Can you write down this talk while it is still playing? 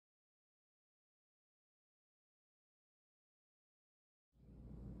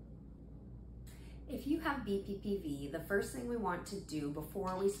if you have BPPV, the first thing we want to do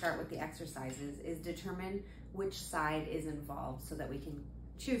before we start with the exercises is determine which side is involved so that we can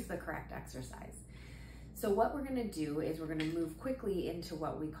choose the correct exercise. So what we're gonna do is we're gonna move quickly into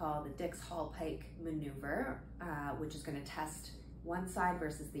what we call the Dix Hallpike maneuver, which is gonna test one side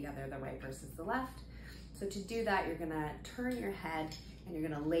versus the other, the right versus the left. So to do that, you're gonna turn your head and you're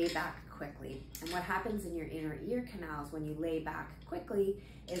gonna lay back quickly. And what happens in your inner ear canals when you lay back quickly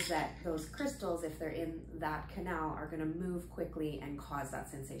is that those crystals, if they're in that canal, are gonna move quickly and cause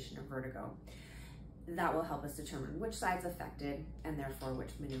that sensation of vertigo. That will help us determine which side's affected and therefore which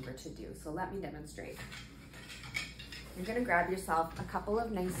maneuver to do. So let me demonstrate. You're gonna grab yourself a couple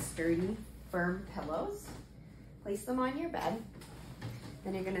of nice, sturdy, firm pillows, place them on your bed,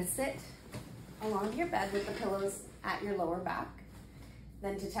 then you're gonna sit along your bed with the pillows at your lower back.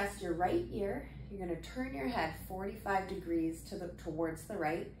 Then to test your right ear, you're gonna turn your head 45 degrees towards the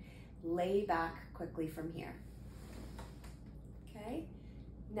right, lay back quickly from here. Okay?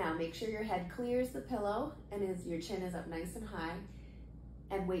 Now make sure your head clears the pillow and your chin is up nice and high,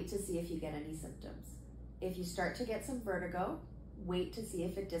 and wait to see if you get any symptoms. If you start to get some vertigo, wait to see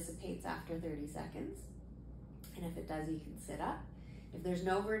if it dissipates after 30 seconds. And if it does, you can sit up. If there's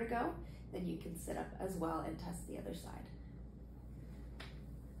no vertigo, then you can sit up as well and test the other side.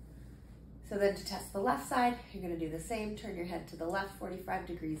 So then to test the left side, you're gonna do the same. Turn your head to the left 45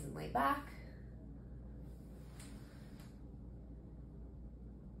 degrees and lay back.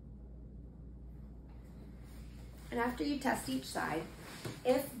 And after you test each side,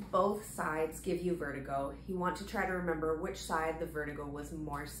 if both sides give you vertigo, you want to try to remember which side the vertigo was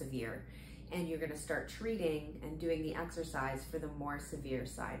more severe. And you're gonna start treating and doing the exercise for the more severe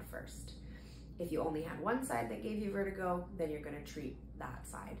side first. If you only had one side that gave you vertigo, then you're gonna treat that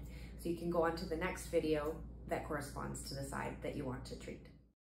side. So you can go on to the next video that corresponds to the side that you want to treat.